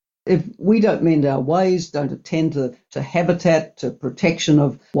If we don't mend our ways, don't attend to habitat, to protection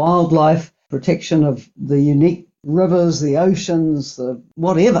of wildlife, protection of the unique rivers, the oceans, the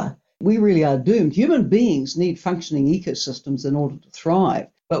whatever, we really are doomed. Human beings need functioning ecosystems in order to thrive,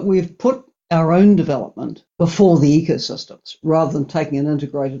 but we've put our own development before the ecosystems rather than taking an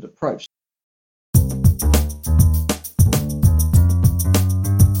integrated approach.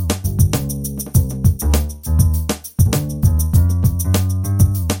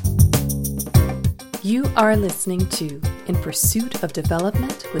 You are listening to In Pursuit of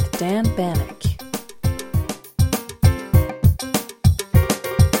Development with Dan Bannock.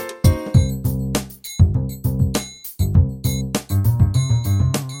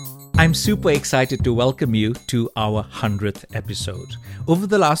 I'm super excited to welcome you to our 100th episode. Over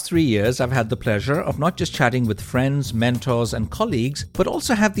the last 3 years, I've had the pleasure of not just chatting with friends, mentors, and colleagues, but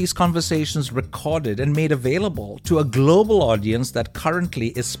also have these conversations recorded and made available to a global audience that currently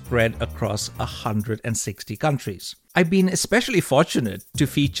is spread across 160 countries. I've been especially fortunate to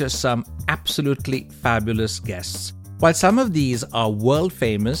feature some absolutely fabulous guests. While some of these are world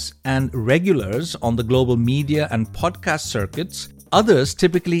famous and regulars on the global media and podcast circuits, others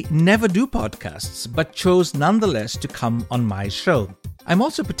typically never do podcasts, but chose nonetheless to come on my show. I'm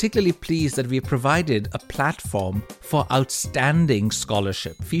also particularly pleased that we have provided a platform for outstanding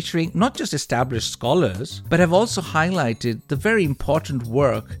scholarship, featuring not just established scholars, but have also highlighted the very important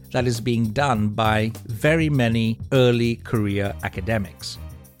work that is being done by very many early career academics.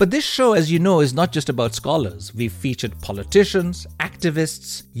 But this show, as you know, is not just about scholars. We've featured politicians,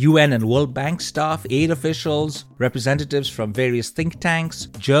 activists, UN and World Bank staff, aid officials, representatives from various think tanks,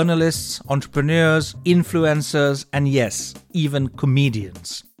 journalists, entrepreneurs, influencers, and yes, even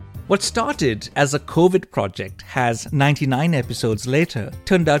comedians. What started as a COVID project has 99 episodes later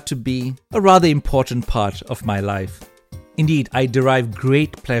turned out to be a rather important part of my life. Indeed, I derive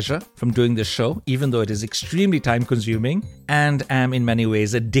great pleasure from doing this show, even though it is extremely time-consuming, and am in many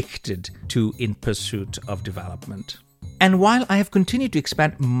ways addicted to In Pursuit of Development. And while I have continued to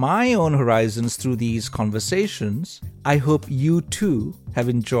expand my own horizons through these conversations, I hope you too have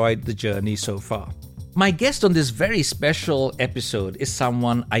enjoyed the journey so far. My guest on this very special episode is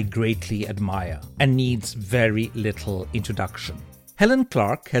someone I greatly admire and needs very little introduction. Helen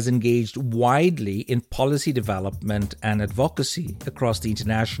Clark has engaged widely in policy development and advocacy across the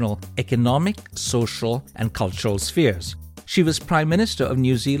international economic, social, and cultural spheres. She was Prime Minister of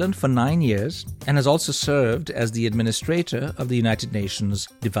New Zealand for 9 years and has also served as the administrator of the United Nations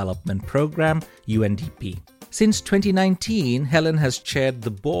Development Programme, UNDP. Since 2019, Helen has chaired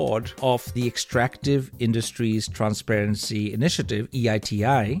the board of the Extractive Industries Transparency Initiative,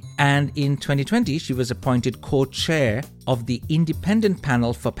 EITI, and in 2020, she was appointed co-chair of the Independent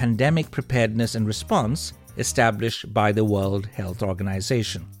Panel for Pandemic Preparedness and Response, established by the World Health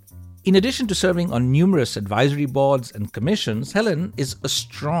Organization. In addition to serving on numerous advisory boards and commissions, Helen is a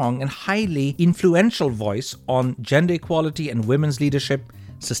strong and highly influential voice on gender equality and women's leadership,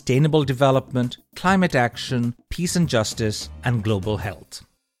 sustainable development, climate action, peace and justice, and global health.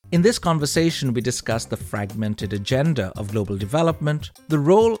 In this conversation, we discuss the fragmented agenda of global development, the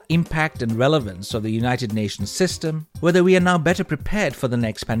role, impact, and relevance of the United Nations system, whether we are now better prepared for the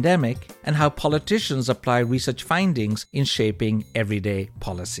next pandemic, and how politicians apply research findings in shaping everyday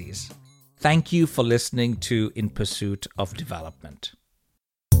policies. Thank you for listening to In Pursuit of Development.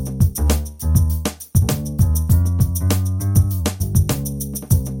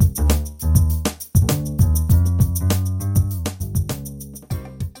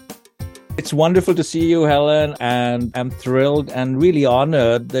 It's wonderful to see you, Helen, and I'm thrilled and really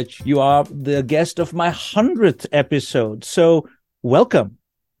honored that you are the guest of my 100th episode. So, welcome.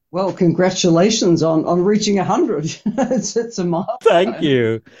 Well, congratulations on reaching 100. It's a milestone. Thank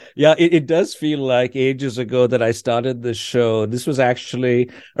you. Yeah, it does feel like ages ago that I started the show. This was actually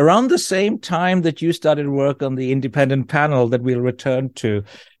around the same time that you started work on the independent panel that we'll return to.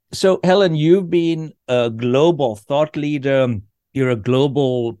 So, Helen, you've been a global thought leader. You're a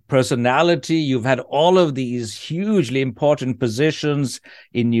global personality. You've had all of these hugely important positions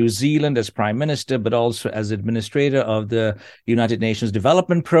in New Zealand as Prime Minister, but also as administrator of the United Nations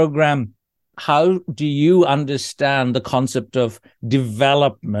Development Programme. How do you understand the concept of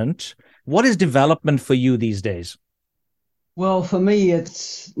development? What is development for you these days? Well, for me,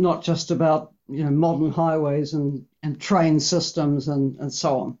 it's not just about modern highways and train systems and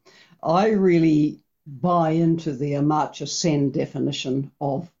so on. I really buy into the Amartya Sen definition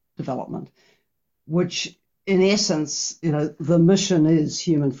of development, which in essence, the mission is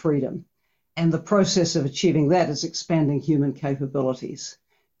human freedom. And the process of achieving that is expanding human capabilities.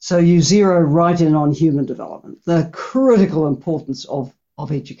 So you zero right in on human development, the critical importance of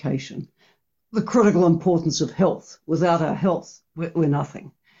of education, the critical importance of health. Without our health, we're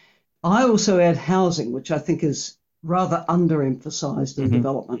nothing. I also add housing, which I think is rather underemphasized in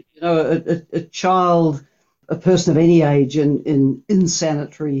development. You know, a child, a person of any age in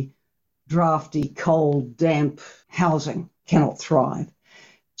insanitary, drafty, cold, damp housing cannot thrive.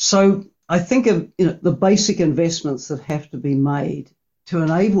 So I think of the basic investments that have to be made to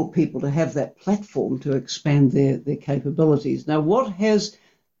enable people to have that platform to expand their capabilities. Now, what has,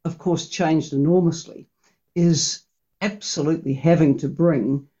 of course, changed enormously is absolutely having to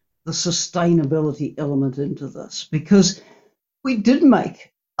bring the sustainability element into this, because we did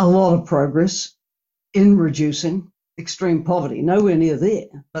make a lot of progress in reducing extreme poverty, nowhere near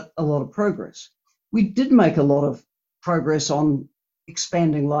there, but a lot of progress. We did make a lot of progress on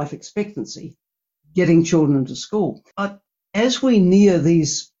expanding life expectancy, getting children into school. But as we near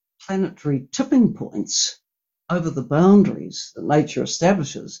these planetary tipping points over the boundaries that nature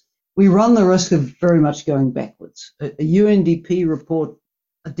establishes, we run the risk of very much going backwards. A UNDP report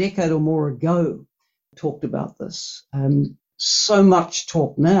a decade or more ago talked about this. So much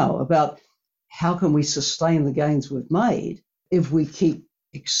talk now about how can we sustain the gains we've made if we keep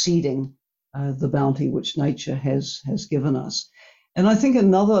exceeding the bounty which nature has given us. And I think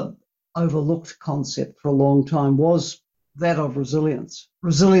another overlooked concept for a long time was that of resilience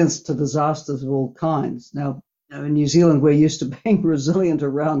to disasters of all kinds. Now, in New Zealand, we're used to being resilient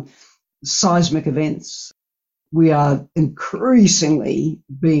around seismic events. We are increasingly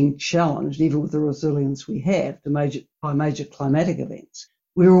being challenged, even with the resilience we have, by major climatic events.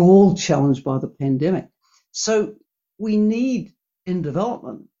 We're all challenged by the pandemic. So we need in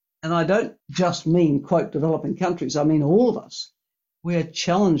development, and I don't just mean, quote, developing countries, I mean all of us, we're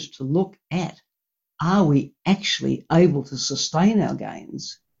challenged to look at, are we actually able to sustain our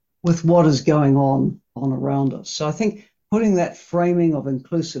gains with what is going on around us? So I think putting that framing of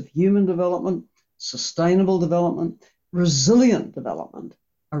inclusive human development, sustainable development, resilient development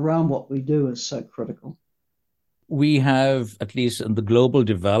around what we do is so critical. We have, at least in the global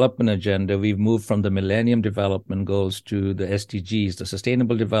development agenda, we've moved from the Millennium Development Goals to the SDGs, the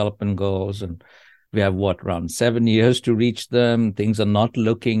Sustainable Development Goals, and we have, around 7 years to reach them. Things are not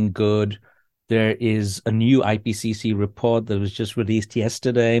looking good. There is a new IPCC report that was just released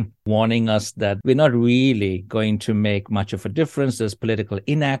yesterday warning us that we're not really going to make much of a difference. There's political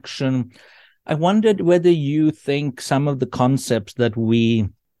inaction. I wondered whether you think some of the concepts that we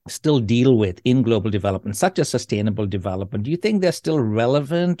still deal with in global development, such as sustainable development, do you think they're still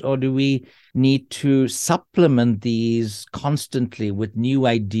relevant, or do we need to supplement these constantly with new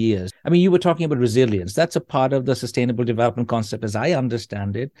ideas? I mean, you were talking about resilience. That's a part of the sustainable development concept as I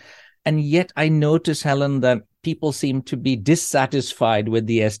understand it. And yet I notice, Helen, that people seem to be dissatisfied with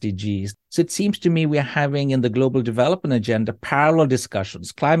the SDGs. So it seems to me we're having in the global development agenda parallel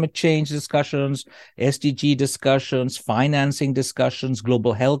discussions, climate change discussions, SDG discussions, financing discussions,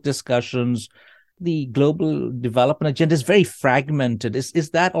 global health discussions. The global development agenda is very fragmented. Is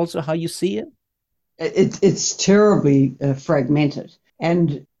that also how you see it? It's terribly fragmented.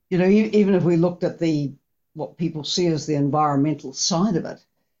 And, even if we looked at what people see as the environmental side of it,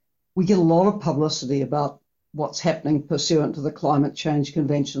 we get a lot of publicity about what's happening pursuant to the Climate Change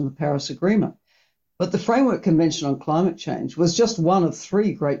Convention and the Paris Agreement. But the Framework Convention on Climate Change was just one of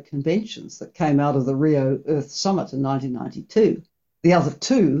 3 great conventions that came out of the Rio Earth Summit in 1992. The other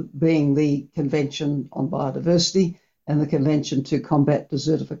 2 being the Convention on Biodiversity and the Convention to Combat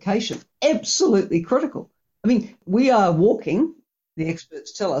Desertification. Absolutely critical. I mean, we are walking, the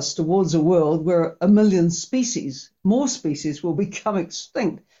experts tell us, towards a world where 1 million more species will become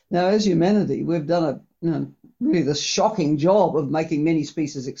extinct. Now, as humanity, we've done really this shocking job of making many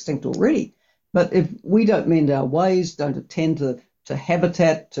species extinct already. But if we don't mend our ways, don't attend to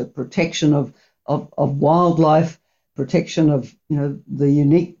habitat, to protection of wildlife, protection of the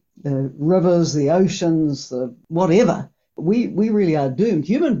unique rivers, the oceans, the whatever, we really are doomed.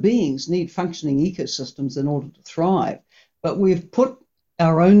 Human beings need functioning ecosystems in order to thrive. But we've put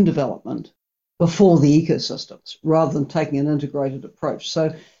our own development before the ecosystems rather than taking an integrated approach.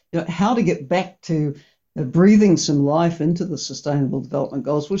 So how to get back to breathing some life into the Sustainable Development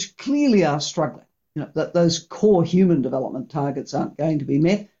Goals, which clearly are struggling. That those core human development targets aren't going to be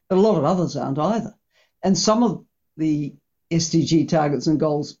met, but a lot of others aren't either. And some of the SDG targets and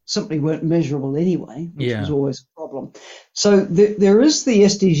goals simply weren't measurable anyway, which was always a problem. So there is the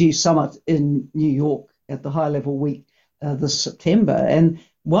SDG Summit in New York at the High Level Week this September, and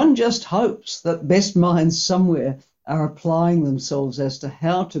one just hopes that best minds somewhere are applying themselves as to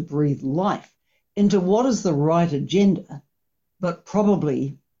how to breathe life into what is the right agenda, but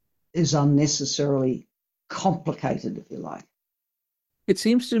probably is unnecessarily complicated, if you like. It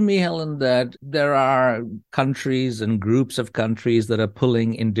seems to me, Helen, that there are countries and groups of countries that are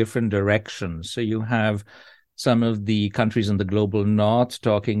pulling in different directions. So you have some of the countries in the global north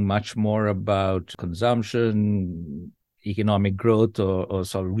talking much more about consumption, economic growth, or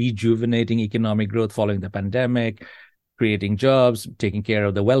sort of rejuvenating economic growth following the pandemic, creating jobs, taking care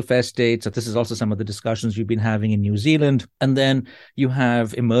of the welfare state. So this is also some of the discussions you've been having in New Zealand. And then you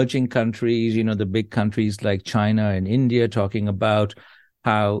have emerging countries, the big countries like China and India talking about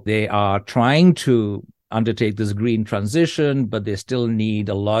how they are trying to undertake this green transition, but they still need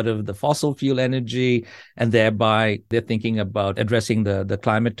a lot of the fossil fuel energy. And thereby they're thinking about addressing the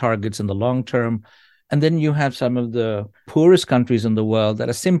climate targets in the long term. And then you have some of the poorest countries in the world that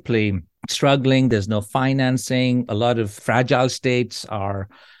are simply struggling. There's no financing. A lot of fragile states are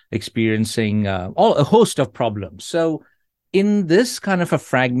experiencing a host of problems. So in this kind of a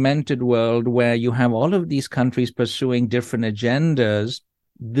fragmented world where you have all of these countries pursuing different agendas,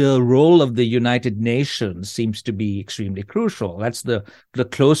 the role of the United Nations seems to be extremely crucial. That's the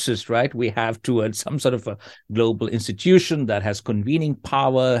closest, right, we have towards some sort of a global institution that has convening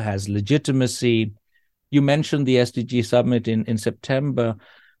power, has legitimacy. You mentioned the SDG summit in September.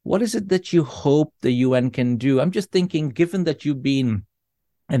 What is it that you hope the UN can do? I'm just thinking, given that you've been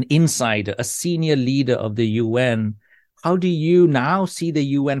an insider, a senior leader of the UN, how do you now see the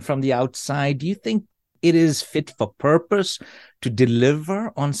UN from the outside? Do you think it is fit for purpose to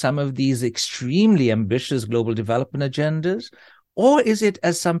deliver on some of these extremely ambitious global development agendas? Or is it,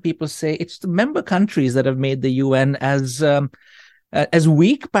 as some people say, it's the member countries that have made the UN as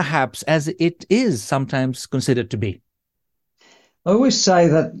weak, perhaps, as it is sometimes considered to be? I always say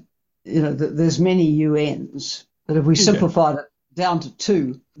that, that there's many UNs, but if we simplified it down to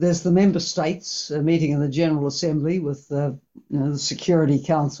two, there's the member states meeting in the General Assembly with the Security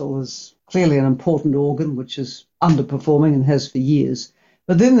Council is clearly an important organ, which is underperforming and has for years.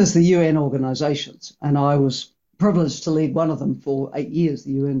 But then there's the UN organizations, and I was privileged to lead one of them for 8 years,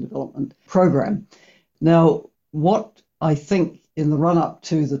 the UN Development Program. Now, what I think in the run-up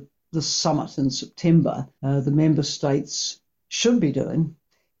to the summit in September, the member states should be doing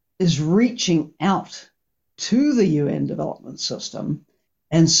is reaching out to the UN development system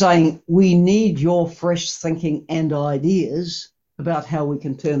and saying, we need your fresh thinking and ideas about how we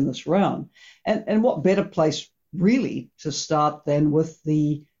can turn this around. And what better place really to start than with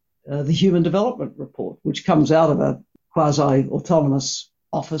the Human Development Report, which comes out of a quasi-autonomous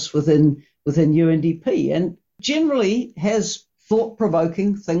office within UNDP and generally has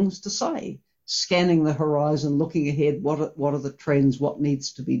thought-provoking things to say, scanning the horizon, looking ahead, what are the trends, what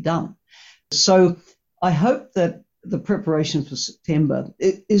needs to be done. So I hope that the preparation for September,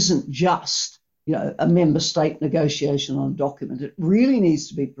 it isn't just a member state negotiation on a document. It really needs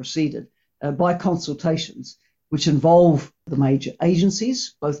to be preceded by consultations which involve the major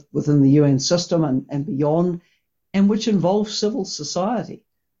agencies, both within the UN system and beyond, and which involve civil society,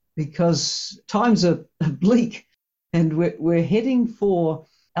 because times are bleak and we're heading for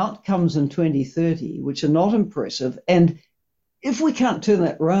outcomes in 2030 which are not impressive. And if we can't turn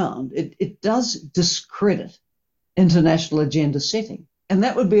that around, it does discredit international agenda setting. And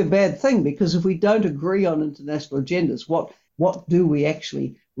that would be a bad thing, because if we don't agree on international agendas, what do we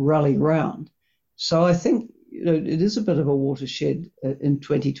actually rally round? So I think it is a bit of a watershed in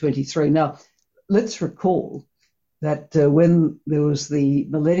 2023. Now, let's recall that when there was the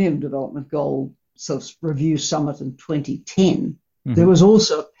Millennium Development Goal Review Summit in 2010, there was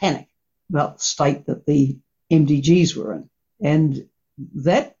also a panic about the state that the MDGs were in. And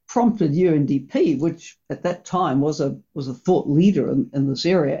that prompted UNDP, which at that time was a thought leader in this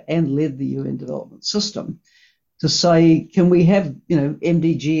area and led the UN development system, to say, can we have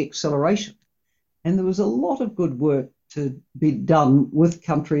MDG acceleration? And there was a lot of good work to be done with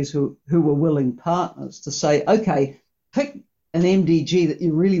countries who were willing partners to say, okay, pick an MDG that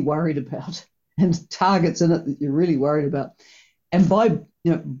you're really worried about and targets in it that you're really worried about. And by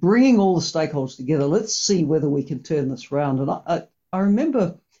bringing all the stakeholders together, let's see whether we can turn this around. And I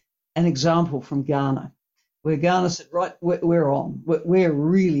remember an example from Ghana, where Ghana said, right, we're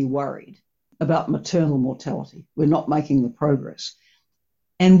really worried about maternal mortality. We're not making the progress.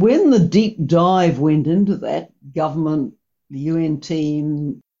 And when the deep dive went into that, government, the UN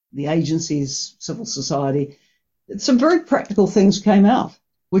team, the agencies, civil society, some very practical things came out,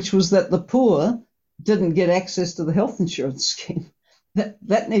 which was that the poor didn't get access to the health insurance scheme.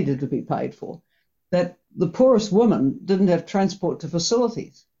 That needed to be paid for. That the poorest women didn't have transport to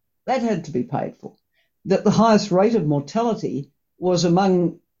facilities. That had to be paid for. That the highest rate of mortality was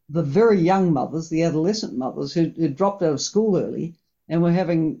among the very young mothers, the adolescent mothers who dropped out of school early and were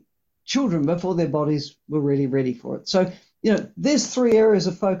having children before their bodies were really ready for it. So there's 3 areas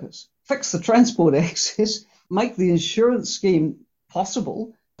of focus. Fix the transport access, make the insurance scheme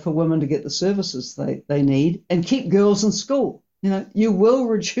possible for women to get the services they need, and keep girls in school. You will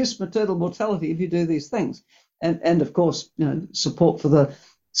reduce maternal mortality if you do these things. And of course, support for the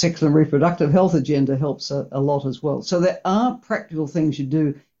sexual and reproductive health agenda helps a lot as well. So there are practical things you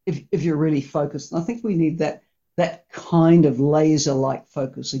do if you're really focused. And I think we need that kind of laser-like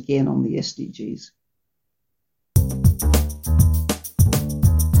focus again on the SDGs.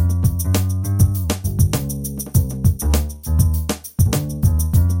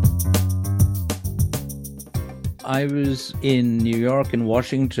 I was in New York and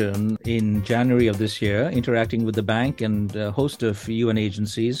Washington in January of this year, interacting with the bank and a host of UN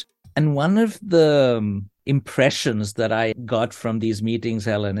agencies. And one of the impressions that I got from these meetings,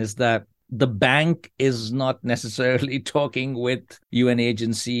 Helen, is that the bank is not necessarily talking with UN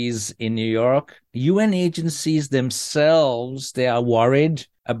agencies in New York. UN agencies themselves, they are worried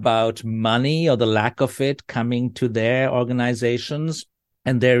about money or the lack of it coming to their organizations.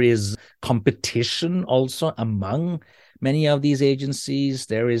 And there is competition also among many of these agencies.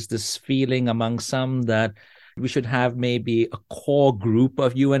 There is this feeling among some that we should have maybe a core group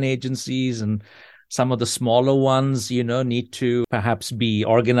of UN agencies, and some of the smaller ones, need to perhaps be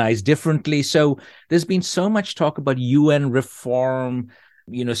organized differently. So there's been so much talk about UN reform,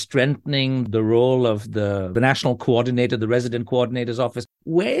 strengthening the role of the national coordinator, the resident coordinator's office.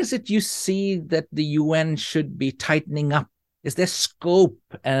 Where is it you see that the UN should be tightening up? Is there scope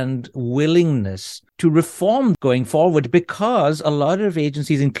and willingness to reform going forward? Because a lot of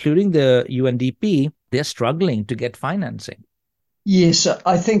agencies, including the UNDP, they're struggling to get financing. Yes,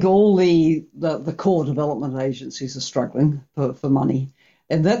 I think all the core development agencies are struggling for money.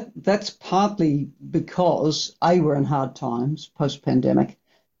 And that's partly because, we're in hard times post-pandemic.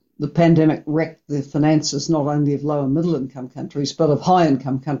 The pandemic wrecked the finances not only of low and middle income countries, but of high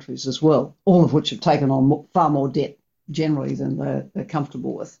income countries as well, all of which have taken on far more debt generally than they're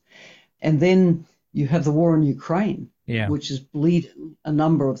comfortable with. And then you have the war in Ukraine, which is bleeding a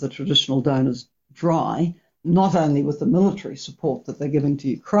number of the traditional donors dry, not only with the military support that they're giving to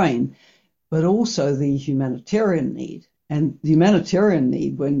Ukraine, but also the humanitarian need. And the humanitarian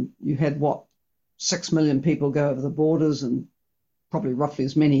need, when you had, 6 million people go over the borders and probably roughly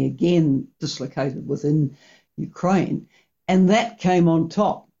as many again dislocated within Ukraine, and that came on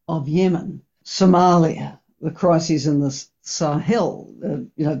top of Yemen, Somalia, the crises in the Sahel,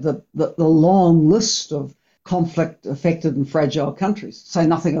 the long list of conflict-affected and fragile countries, say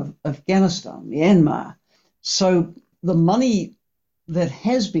nothing of Afghanistan, Myanmar. So the money that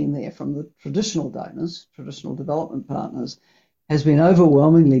has been there from the traditional donors, traditional development partners, has been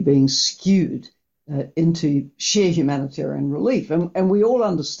overwhelmingly being skewed into sheer humanitarian relief. And we all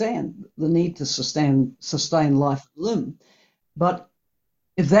understand the need to sustain life and limb. But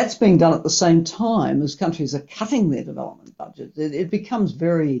if that's being done at the same time as countries are cutting their development budget, it becomes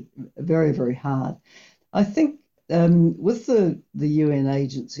very, very, very hard. I think with the UN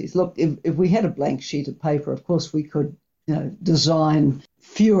agencies, look, if we had a blank sheet of paper, of course we could design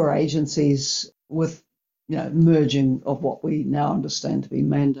fewer agencies with merging of what we now understand to be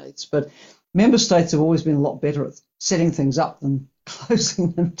mandates. But member states have always been a lot better at setting things up than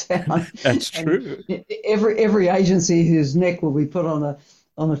closing them down. That's true. And every agency whose neck will be put on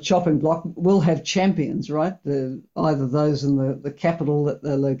a chopping block will have champions, right? Either those in the capital that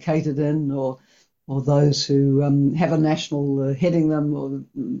they're located in, or those who have a national heading them, or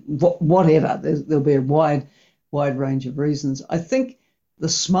whatever. There'll be a wide range of reasons. I think the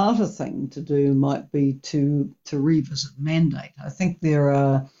smarter thing to do might be to revisit mandate. I think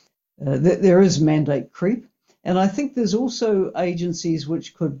there is mandate creep, and I think there's also agencies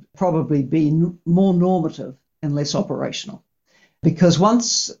which could probably be more normative and less operational. Because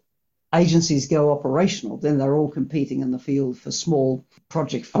once agencies go operational, then they're all competing in the field for small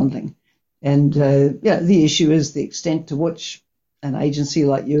project funding. And the issue is the extent to which an agency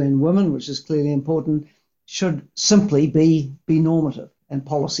like UN Women, which is clearly important, should simply be normative and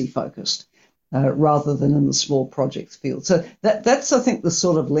policy focused rather than in the small projects field. So that's, I think, the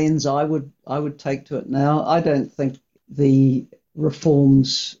sort of lens I would take to it now. I don't think the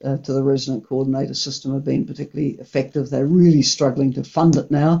reforms to the resident coordinator system have been particularly effective. They're really struggling to fund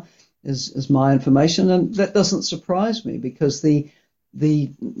it now, is my information, and that doesn't surprise me, because the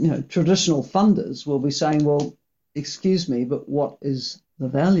traditional funders will be saying, well, excuse me, but what is the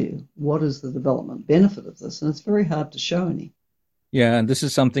value? What is the development benefit of this? And it's very hard to show any. Yeah, and this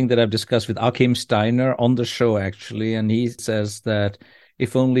is something that I've discussed with Achim Steiner on the show, actually, and he says that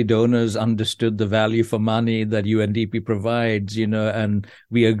if only donors understood the value for money that UNDP provides, and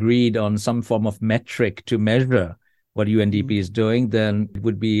we agreed on some form of metric to measure what UNDP is doing, then it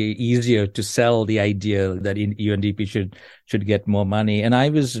would be easier to sell the idea that UNDP should get more money. And I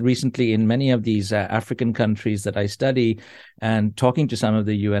was recently in many of these African countries that I study and talking to some of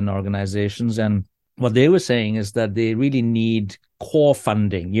the UN organizations, and what they were saying is that they really need core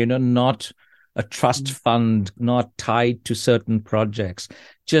funding, not a trust fund, not tied to certain projects,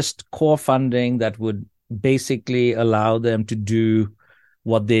 just core funding that would basically allow them to do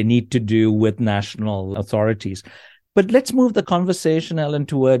what they need to do with national authorities. But let's move the conversation, Ellen,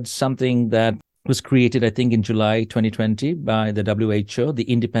 towards something that was created, I think, in July 2020 by the WHO, the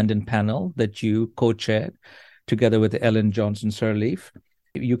independent panel that you co-chaired together with Ellen Johnson Sirleaf.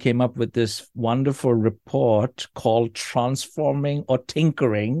 You came up with this wonderful report called Transforming or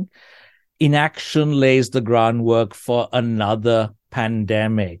Tinkering. Inaction lays the groundwork for another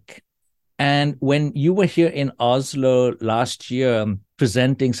pandemic. And when you were here in Oslo last year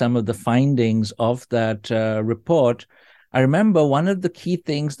presenting some of the findings of that report, I remember one of the key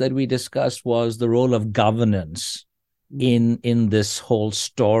things that we discussed was the role of governance in this whole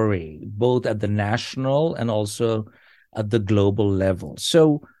story, both at the national and also at the global level.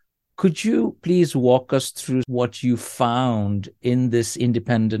 So could you please walk us through what you found in this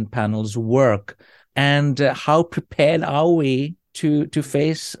independent panel's work, and how prepared are we to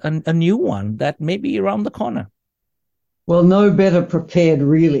face a new one that may be around the corner? Well, no better prepared,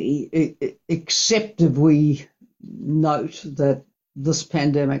 really, except if we note that this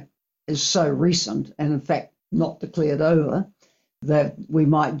pandemic is so recent and, in fact, not declared over, that we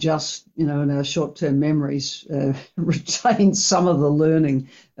might just, in our short-term memories, retain some of the learning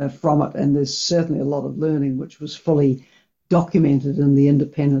from it. And there's certainly a lot of learning which was fully documented in the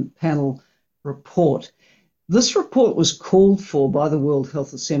independent panel report. This report was called for by the World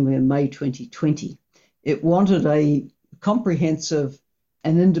Health Assembly in May 2020. It wanted a comprehensive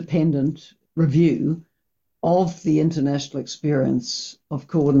and independent review of the international experience of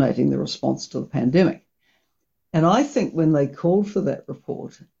coordinating the response to the pandemic. And I think when they called for that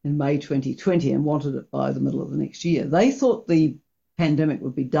report in May 2020 and wanted it by the middle of the next year, they thought the pandemic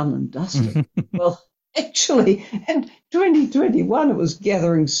would be done and dusted. Well, actually, in 2021, it was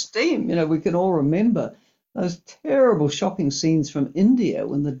gathering steam. We can all remember those terrible, shocking scenes from India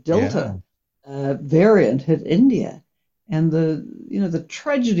when the Delta variant hit India, and the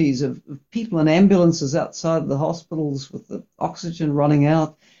tragedies of people in ambulances outside of the hospitals with the oxygen running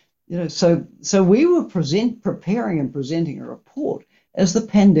out. So we were preparing and presenting a report as the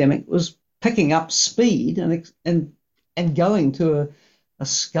pandemic was picking up speed and going to a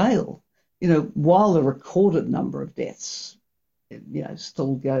scale. While the recorded number of deaths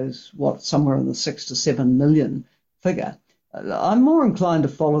still goes, somewhere in the 6 to 7 million figure. I'm more inclined to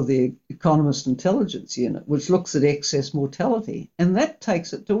follow the Economist Intelligence Unit, which looks at excess mortality, and that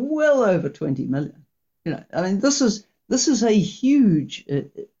takes it to well over 20 million. This is a huge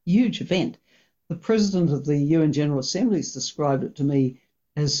event. The president of the UN General Assembly has described it to me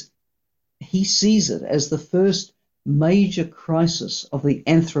as, he sees it as the first major crisis of the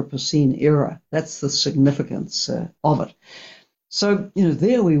Anthropocene era. That's the significance of it. So,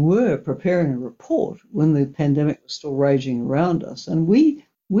 there we were preparing a report when the pandemic was still raging around us, and we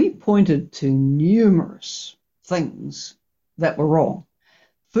pointed to numerous things that were wrong.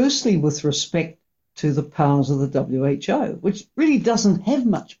 Firstly, with respect to the powers of the WHO, which really doesn't have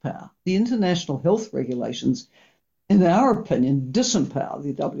much power. The international health regulations, in our opinion, disempower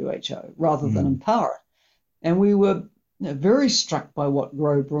the WHO rather than empower it. And we were very struck by what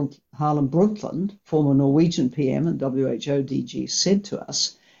Gro Harlem Brundtland, former Norwegian PM and WHO DG, said to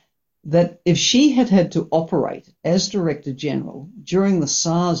us, that if she had had to operate as Director General during the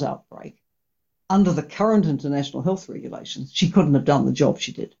SARS outbreak under the current international health regulations, she couldn't have done the job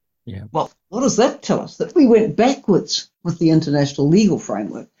she did. Yeah. Well, what does that tell us? That we went backwards with the international legal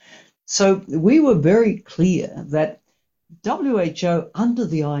framework. So we were very clear that WHO under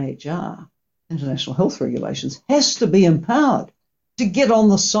the IHR, international health regulations, has to be empowered to get on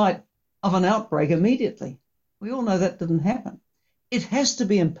the site of an outbreak immediately. We all know that didn't happen. It has to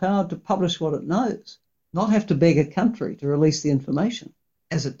be empowered to publish what it knows, not have to beg a country to release the information,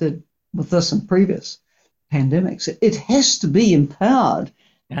 as it did with this and previous pandemics. It has to be empowered.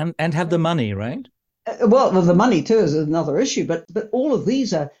 And have the money, right? Well, the money too is another issue, but all of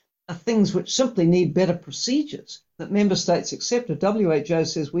these are things which simply need better procedures that member states accept. If WHO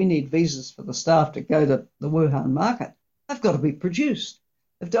says we need visas for the staff to go to the Wuhan market, they've got to be produced.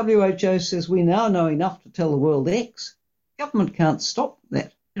 If WHO says we now know enough to tell the world X, government can't stop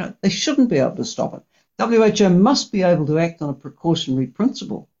that. They shouldn't be able to stop it. WHO must be able to act on a precautionary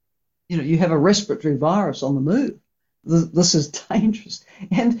principle. You have a respiratory virus on the move. This is dangerous.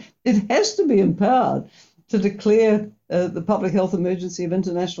 And it has to be empowered to declare the public health emergency of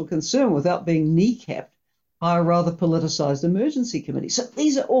international concern without being kneecapped by a rather politicized emergency committee. So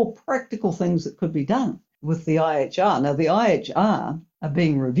these are all practical things that could be done with the IHR. Now, the IHR are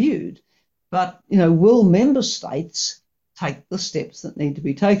being reviewed, but, will member states take the steps that need to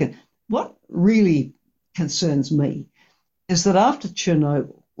be taken? What really concerns me is that after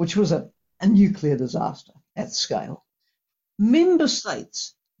Chernobyl, which was a nuclear disaster at scale, member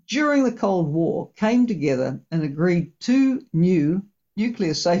states during the Cold War came together and agreed 2 new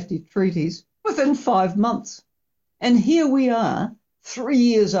nuclear safety treaties within 5 months. And here we are, 3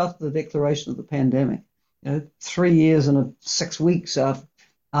 years after the declaration of the pandemic, 3 years and 6 weeks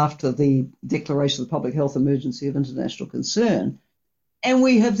after the declaration of the public health emergency of international concern. And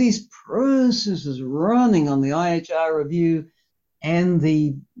we have these processes running on the IHR review and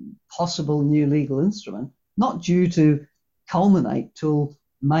the possible new legal instrument, not due to culminate till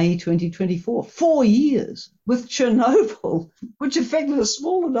May 2024, 4 years with Chernobyl, which affected a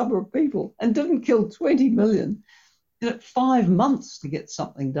smaller number of people and didn't kill 20 million. 5 months to get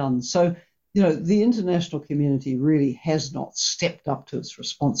something done. So, the international community really has not stepped up to its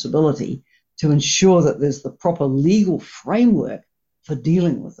responsibility to ensure that there's the proper legal framework for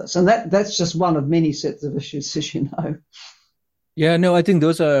dealing with this. And that's just one of many sets of issues, as you know. Yeah, no, I think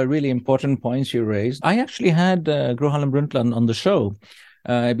those are really important points you raised. I actually had Gro Harlem Brundtland on the show.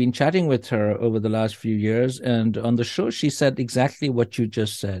 I've been chatting with her over the last few years, and on the show, she said exactly what you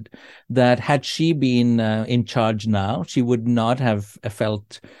just said, that had she been in charge now, she would not have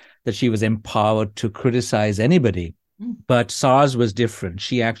felt that she was empowered to criticize anybody. But SARS was different.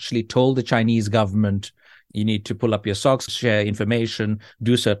 She actually told the Chinese government, you need to pull up your socks, share information,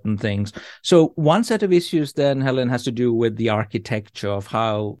 do certain things. So one set of issues then, Helen, has to do with the architecture of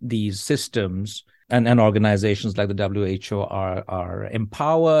how these systems and organizations like the WHO are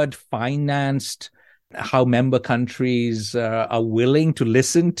empowered, financed, how member countries are willing to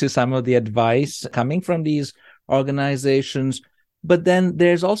listen to some of the advice coming from these organizations. But then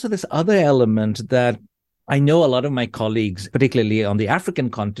there's also this other element that I know a lot of my colleagues, particularly on the African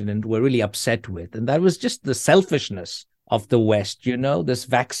continent, were really upset with. And that was just the selfishness of the West, this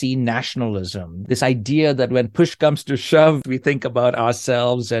vaccine nationalism, this idea that when push comes to shove, we think about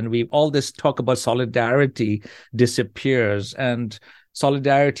ourselves, and all this talk about solidarity disappears. And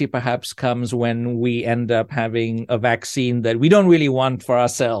solidarity perhaps comes when we end up having a vaccine that we don't really want for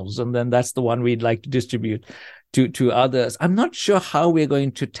ourselves. And then that's the one we'd like to distribute to others. I'm not sure how we're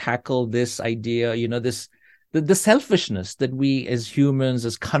going to tackle this idea, the selfishness that we as humans,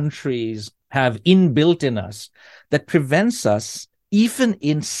 as countries, have inbuilt in us that prevents us, even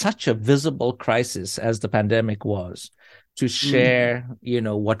in such a visible crisis as the pandemic was, to share,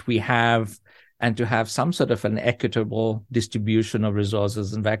 what we have and to have some sort of an equitable distribution of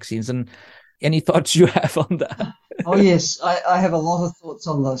resources and vaccines. And any thoughts you have on that? Oh, yes, I have a lot of thoughts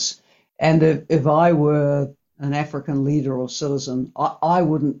on this. And if I were an African leader or citizen, I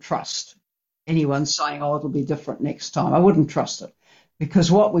wouldn't trust anyone saying, it'll be different next time. I wouldn't trust it, because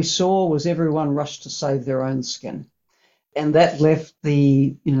what we saw was everyone rushed to save their own skin. And that left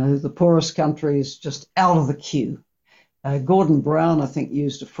the poorest countries just out of the queue. Gordon Brown, I think,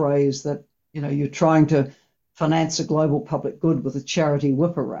 used a phrase that, you're trying to finance a global public good with a charity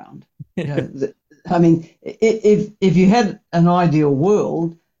whip around. If you had an ideal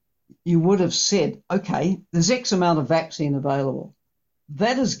world, you would have said, okay, there's X amount of vaccine available.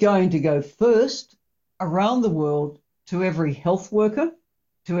 That is going to go first around the world to every health worker,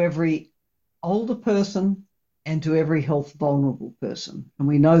 to every older person, and to every health vulnerable person. And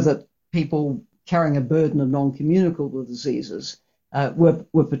we know that people carrying a burden of non-communicable diseases were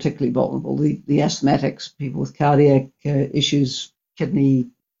particularly vulnerable. The asthmatics, people with cardiac issues,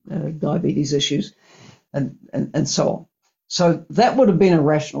 kidney, diabetes issues, and so on. So that would have been a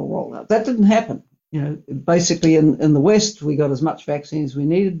rational rollout. That didn't happen. Basically in the West, we got as much vaccine as we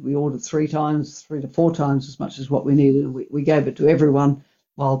needed. We ordered 3 to 4 times as much as what we needed. We gave it to everyone,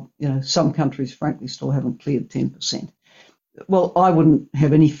 while some countries, frankly, still haven't cleared 10%. Well, I wouldn't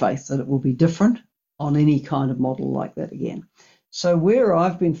have any faith that it will be different on any kind of model like that again. So where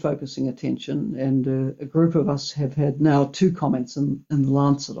I've been focusing attention, and a group of us have had now 2 comments in the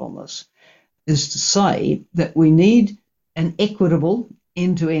Lancet on this, is to say that we need an equitable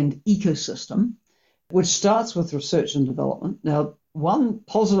end-to-end ecosystem, which starts with research and development. Now, one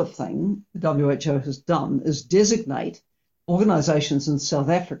positive thing the WHO has done is designate organizations in South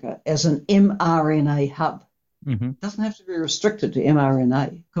Africa as an mRNA hub. Mm-hmm. It doesn't have to be restricted to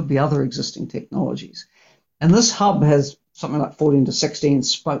mRNA. It could be other existing technologies. And this hub has something like 14 to 16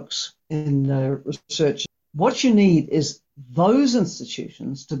 spokes in research. What you need is those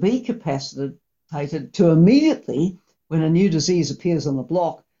institutions to be capacitated incapacitated to immediately, when a new disease appears on the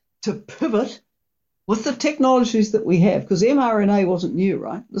block, to pivot with the technologies that we have, because mRNA wasn't new,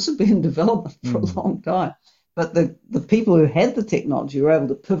 right? This had been in development for a long time. But the people who had the technology were able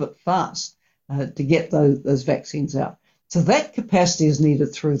to pivot fast to get those vaccines out. So that capacity is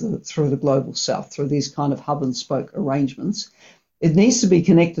needed through the global south, through these kind of hub and spoke arrangements. It needs to be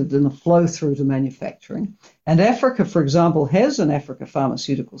connected in a flow through to manufacturing. And Africa, for example, has an Africa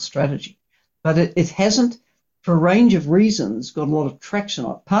pharmaceutical strategy, but it hasn't, for a range of reasons, got a lot of traction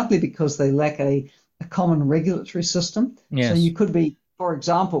on it, partly because they lack a common regulatory system. Yes. So you could be, for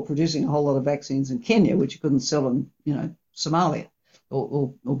example, producing a whole lot of vaccines in Kenya, which you couldn't sell in, Somalia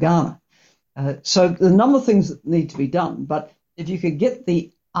or Ghana. So the number of things that need to be done. But if you could get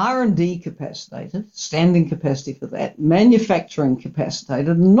the R&D capacitated, standing capacity for that, manufacturing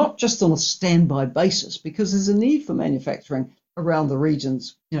capacitated, not just on a standby basis, because there's a need for manufacturing around the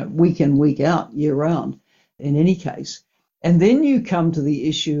regions, week in, week out, year round, in any case. And then you come to the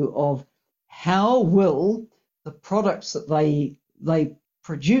issue of how will the products that they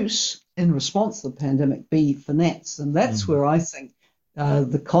produce in response to the pandemic be financed? And that's where I think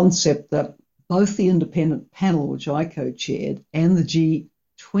the concept that both the independent panel, which I co-chaired, and the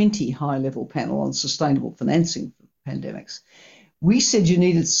G20 high-level panel on sustainable financing for pandemics, we said you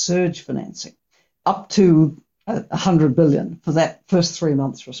needed surge financing up to $100 billion for that first 3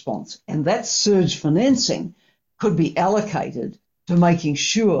 months response. And that surge financing could be allocated to making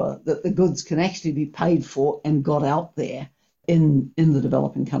sure that the goods can actually be paid for and got out there in the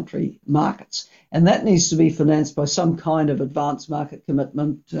developing country markets. And that needs to be financed by some kind of advanced market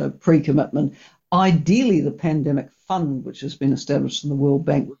commitment, pre-commitment. Ideally, the pandemic fund, which has been established in the World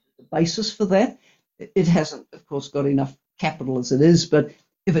Bank, would be the basis for that. It hasn't, of course, got enough capital as it is, but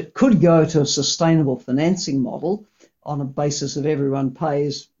if it could go to a sustainable financing model on a basis of everyone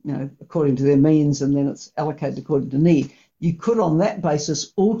pays, according to their means, and then it's allocated according to need, you could, on that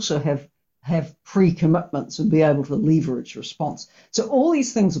basis, also have pre-commitments and be able to leverage response. So all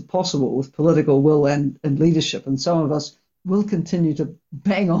these things are possible with political will and leadership, and some of us will continue to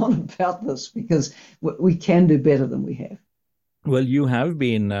bang on about this because we can do better than we have. Well, you have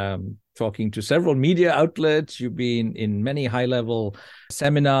been talking to several media outlets. You've been in many high-level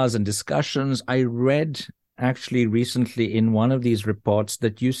seminars and discussions. I read actually recently in one of these reports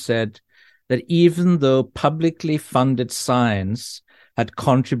that you said that even though publicly funded science had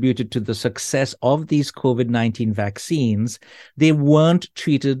contributed to the success of these COVID-19 vaccines, they weren't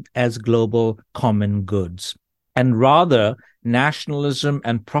treated as global common goods. And rather, nationalism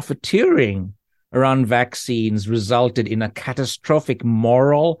and profiteering around vaccines resulted in a catastrophic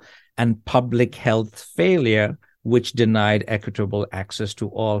moral and public health failure, which denied equitable access to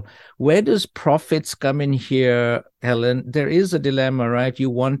all. Where does profits come in here, Helen? There is a dilemma, right? You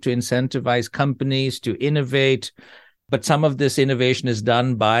want to incentivize companies to innovate, but some of this innovation is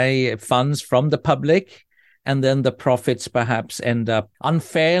done by funds from the public, and then the profits perhaps end up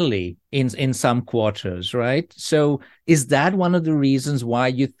unfairly in some quarters, right? So is that one of the reasons why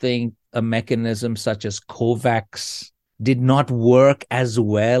you think a mechanism such as COVAX did not work as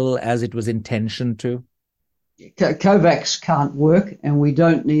well as it was intentioned to? COVAX can't work, and we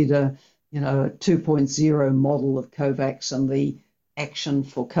don't need a 2.0 model of COVAX and the Action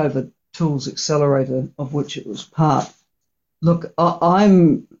for COVID Tools Accelerator of which it was part. Look,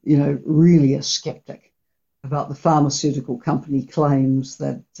 I'm really a skeptic about the pharmaceutical company claims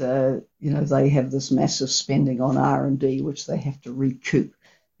that they have this massive spending on R&D which they have to recoup.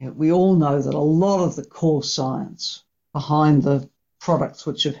 We all know that a lot of the core science behind the products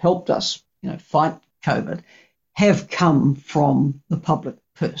which have helped us fight COVID have come from the public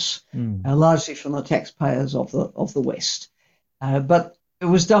purse, largely from the taxpayers of the West. But it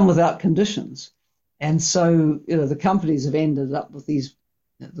was done without conditions. And so, the companies have ended up with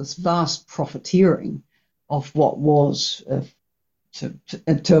this vast profiteering of what was, to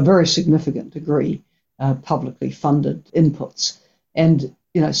a very significant degree, publicly funded inputs. And,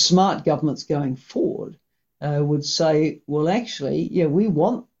 smart governments going forward would say, well, actually, we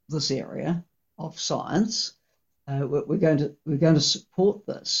want this area of science. We're going to support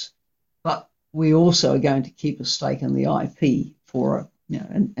this, but we also are going to keep a stake in the IP for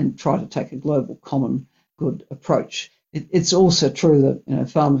and try to take a global common good approach. It's also true that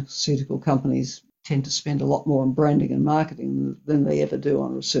pharmaceutical companies tend to spend a lot more on branding and marketing than they ever do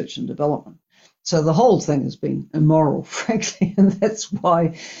on research and development. So the whole thing has been immoral, frankly, and that's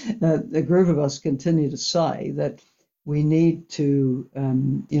why a group of us continue to say that we need to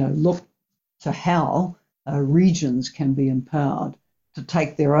look to how regions can be empowered to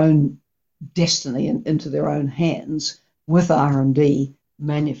take their own destiny into their own hands with R&D,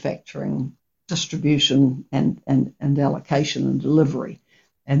 manufacturing, distribution and allocation and delivery.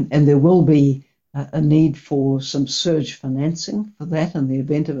 And there will be a need for some surge financing for that in the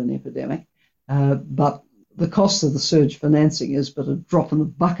event of an epidemic. But the cost of the surge financing is but a drop in the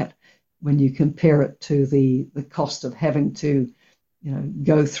bucket when you compare it to the cost of having to,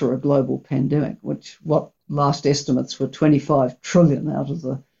 go through a global pandemic, which what last estimates were 25 trillion out of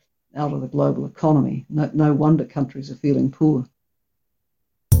the global economy. No wonder countries are feeling poor.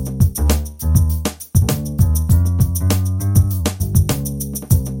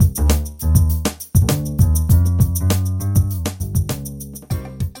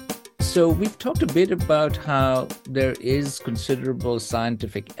 So we've talked a bit about how there is considerable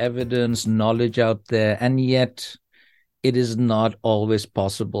scientific evidence, knowledge out there, and yet it is not always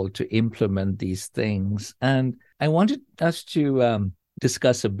possible to implement these things. And I wanted us to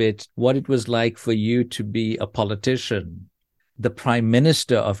discuss a bit what it was like for you to be a politician, the Prime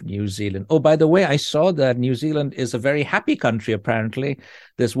Minister of New Zealand. Oh, by the way, I saw that New Zealand is a very happy country, apparently.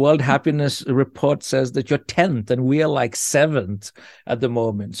 This World Happiness Report says that you're 10th and we are like 7th at the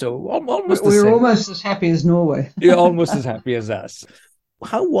moment. So almost the same. We're almost as happy as Norway. You're almost as happy as us.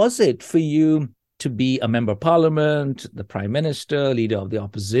 How was it for you to be a member of parliament, the prime minister, leader of the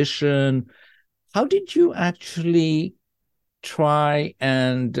opposition? How did you actually try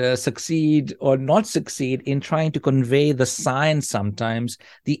and succeed or not succeed in trying to convey the science sometimes,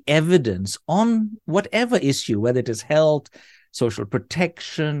 the evidence on whatever issue, whether it is health, social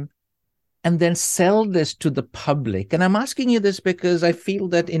protection, and then sell this to the public? And I'm asking you this because I feel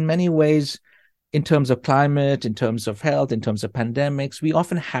that in many ways, in terms of climate, in terms of health, in terms of pandemics, we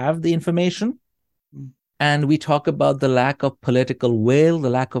often have the information. And we talk about the lack of political will,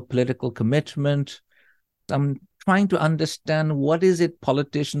 the lack of political commitment. I'm trying to understand what is it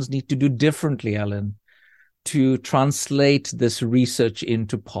politicians need to do differently, Helen, to translate this research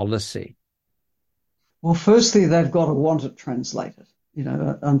into policy. Well, firstly, they've got to want it translated.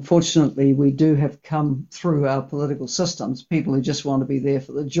 Unfortunately, we do have come through our political systems people who just want to be there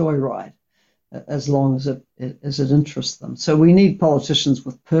for the joyride, as long as it interests them. So we need politicians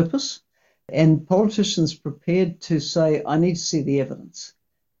with purpose. And politicians prepared to say, I need to see the evidence.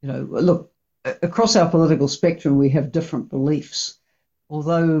 Look, across our political spectrum, we have different beliefs.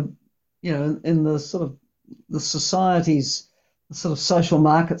 Although, in the sort of the societies, the sort of social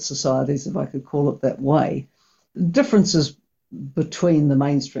market societies, if I could call it that way, differences between the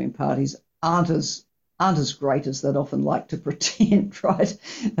mainstream parties aren't as great as they'd often like to pretend, right?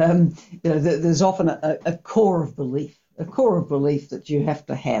 There's often a core of belief that you have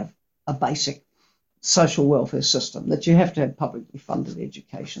to have a basic social welfare system, that you have to have publicly funded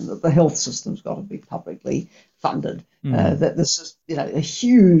education, that the health system's got to be publicly funded, that this is a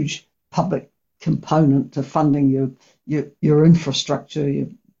huge public component to funding your infrastructure, your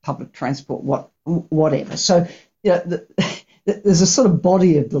public transport, whatever. So there's a sort of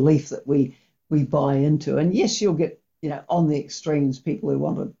body of belief that we buy into, and yes, you'll get on the extremes people who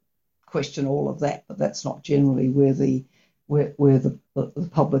want to question all of that, but that's not generally where the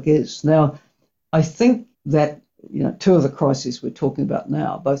public is. Now, I think that two of the crises we're talking about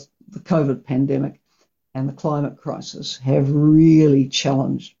now, both the COVID pandemic and the climate crisis, have really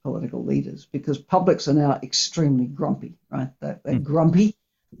challenged political leaders because publics are now extremely grumpy, right? They're grumpy.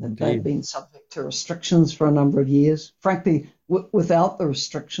 They've been subject to restrictions for a number of years. Frankly, without the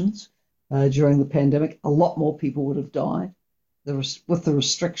restrictions during the pandemic, a lot more people would have died. With the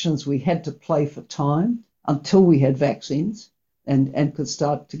restrictions, we had to play for time until we had vaccines and could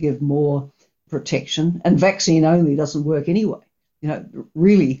start to give more protection. And vaccine only doesn't work anyway.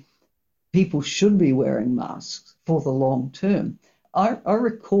 Really, people should be wearing masks for the long term. I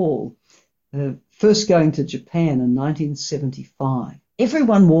recall first going to Japan in 1975.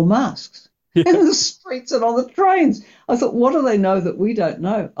 Everyone wore masks in the streets and on the trains. I thought, what do they know that we don't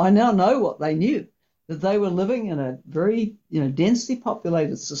know? I now know what they knew, that they were living in a very densely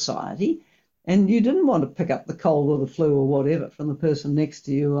populated society, and you didn't want to pick up the cold or the flu or whatever from the person next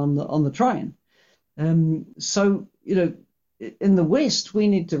to you on the train. So in the West, we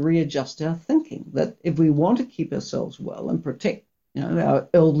need to readjust our thinking that if we want to keep ourselves well and protect our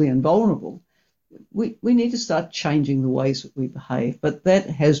elderly and vulnerable, we need to start changing the ways that we behave. But that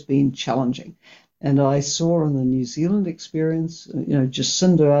has been challenging. And I saw in the New Zealand experience,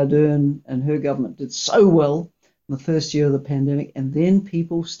 Jacinda Ardern and her government did so well in the first year of the pandemic, and then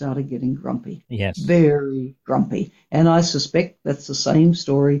people started getting grumpy. Yes. Very grumpy. And I suspect that's the same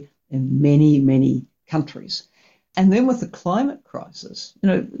story in many, many countries. And then with the climate crisis,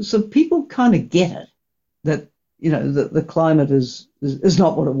 so people kind of get it, that, the climate is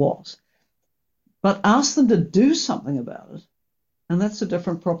not what it was. But ask them to do something about it, And that's a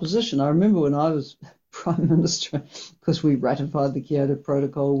different proposition. I remember when I was Prime Minister, because we ratified the Kyoto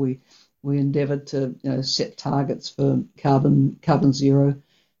Protocol, we endeavoured to set targets for carbon zero,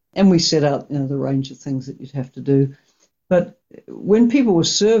 and we set out the range of things that you'd have to do. But when people were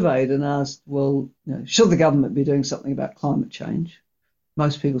surveyed and asked, well, should the government be doing something about climate change?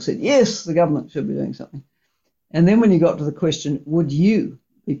 Most people said, yes, the government should be doing something. And then when you got to the question, would you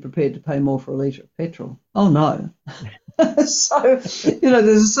be prepared to pay more for a litre of petrol? Oh, no. So,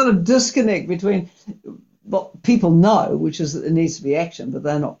 there's a sort of disconnect between what people know, which is that there needs to be action, but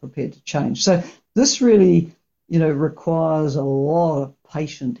they're not prepared to change. So this really, requires a lot of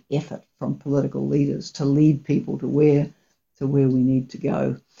patient effort from political leaders to lead people to where we need to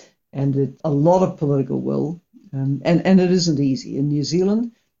go. And a lot of political will, and it isn't easy. In New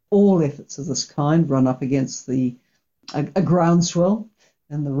Zealand, all efforts of this kind run up against a groundswell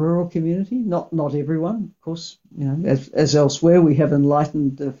in the rural community. Not everyone, of course. As elsewhere, we have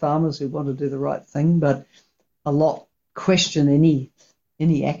enlightened farmers who want to do the right thing, but a lot question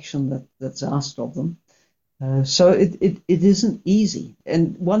any action that's asked of them. So it isn't easy,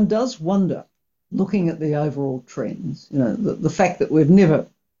 and one does wonder, looking at the overall trends. The fact that we've never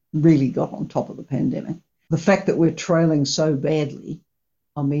really got on top of the pandemic, the fact that we're trailing so badly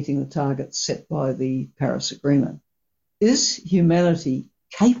on meeting the targets set by the Paris Agreement. Is humanity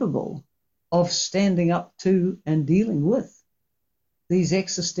capable of standing up to and dealing with these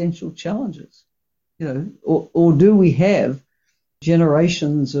existential challenges? Or do we have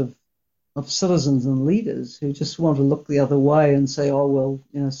generations of citizens and leaders who just want to look the other way and say, oh,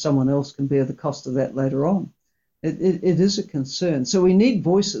 well, someone else can bear the cost of that later on? It is a concern. So we need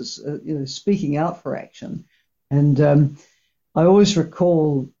voices, speaking out for action. And I always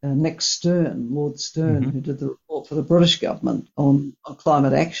recall Nick Stern, Lord Stern, who did the report for the British government on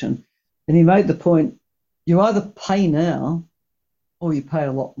climate action. And he made the point, you either pay now or you pay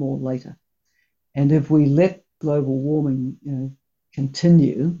a lot more later. And if we let global warming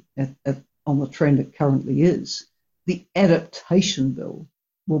continue on the trend it currently is, the adaptation bill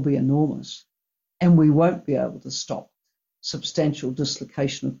will be enormous. And we won't be able to stop substantial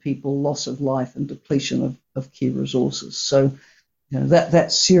dislocation of people, loss of life, and depletion of key resources. So,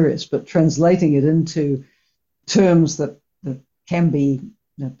 that's serious. But translating it into terms that can be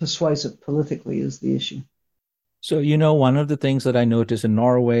persuasive politically is the issue. So, one of the things that I notice in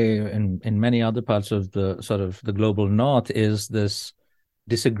Norway and in many other parts of the sort of the global north is this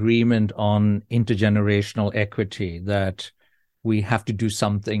disagreement on intergenerational equity, that we have to do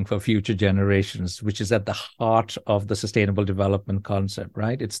something for future generations, which is at the heart of the sustainable development concept,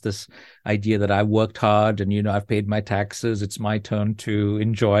 right? It's this idea that I worked hard and, I've paid my taxes. It's my turn to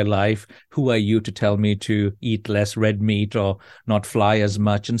enjoy life. Who are you to tell me to eat less red meat or not fly as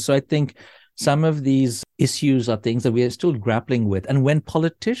much? And so I think some of these issues are things that we are still grappling with. And when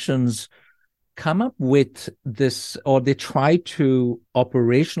politicians come up with this, or they try to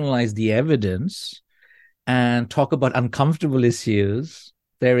operationalize the evidence and talk about uncomfortable issues,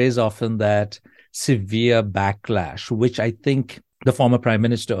 there is often that severe backlash, which I think the former Prime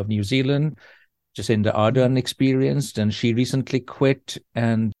Minister of New Zealand, Jacinda Ardern, experienced, and she recently quit.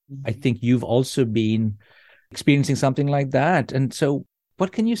 And I think you've also been experiencing something like that. And so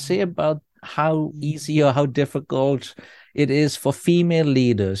what can you say about how easy or how difficult it is for female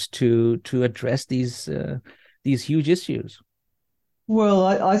leaders to address these huge issues? Well,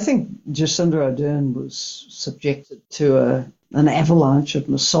 I think Jacinda Ardern was subjected to an avalanche of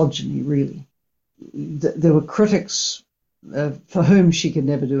misogyny, really. There were critics for whom she could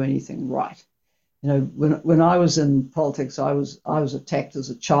never do anything right. When I was in politics, I was attacked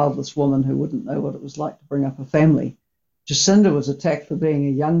as a childless woman who wouldn't know what it was like to bring up a family. Jacinda was attacked for being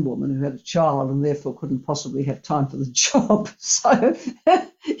a young woman who had a child and therefore couldn't possibly have time for the job. So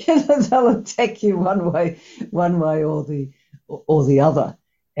they'll attack you one way or the other.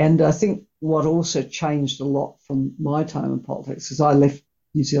 And I think what also changed a lot from my time in politics is I left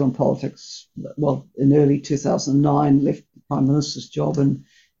New Zealand politics, in early 2009, left the Prime Minister's job in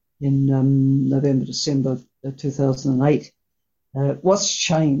November, December 2008. What's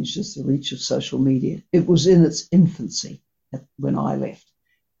changed is the reach of social media. It was in its infancy when I left.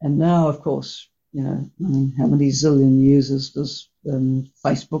 And now, of course, how many zillion users does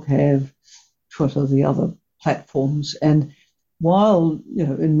Facebook have, Twitter, the other platforms? And while,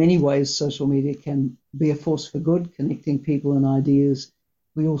 in many ways social media can be a force for good, connecting people and ideas,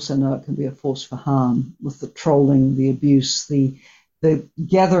 we also know it can be a force for harm with the trolling, the abuse, the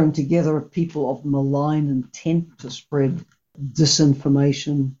gathering together of people of malign intent to spread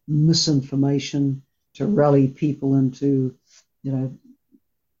disinformation, misinformation, to rally people into,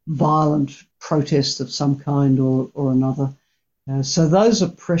 violent protest of some kind or another. So those are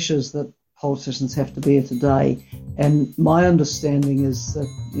pressures that politicians have to bear today. And my understanding is that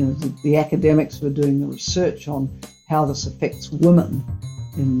the academics who are doing the research on how this affects women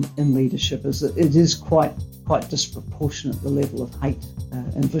in leadership is that it is quite disproportionate, the level of hate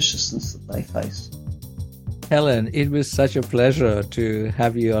and viciousness that they face. Helen, it was such a pleasure to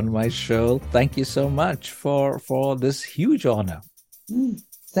have you on my show. Thank you so much for this huge honor.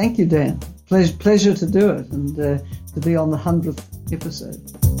 Thank you, Dan. Pleasure to do it and to be on the 100th episode.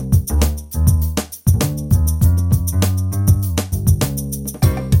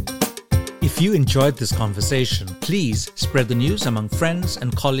 If you enjoyed this conversation, please spread the news among friends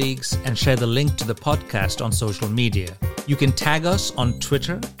and colleagues and share the link to the podcast on social media. You can tag us on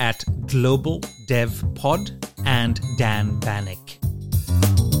Twitter at GlobalDevPod and Dan Bannock.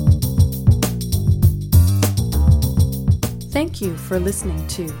 Thank you for listening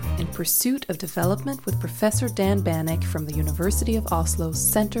to In Pursuit of Development with Professor Dan Bannock from the University of Oslo's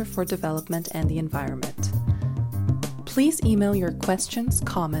Center for Development and the Environment. Please email your questions,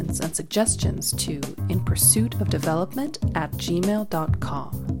 comments, and suggestions to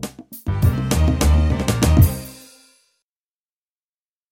inpursuitofdevelopment@gmail.com.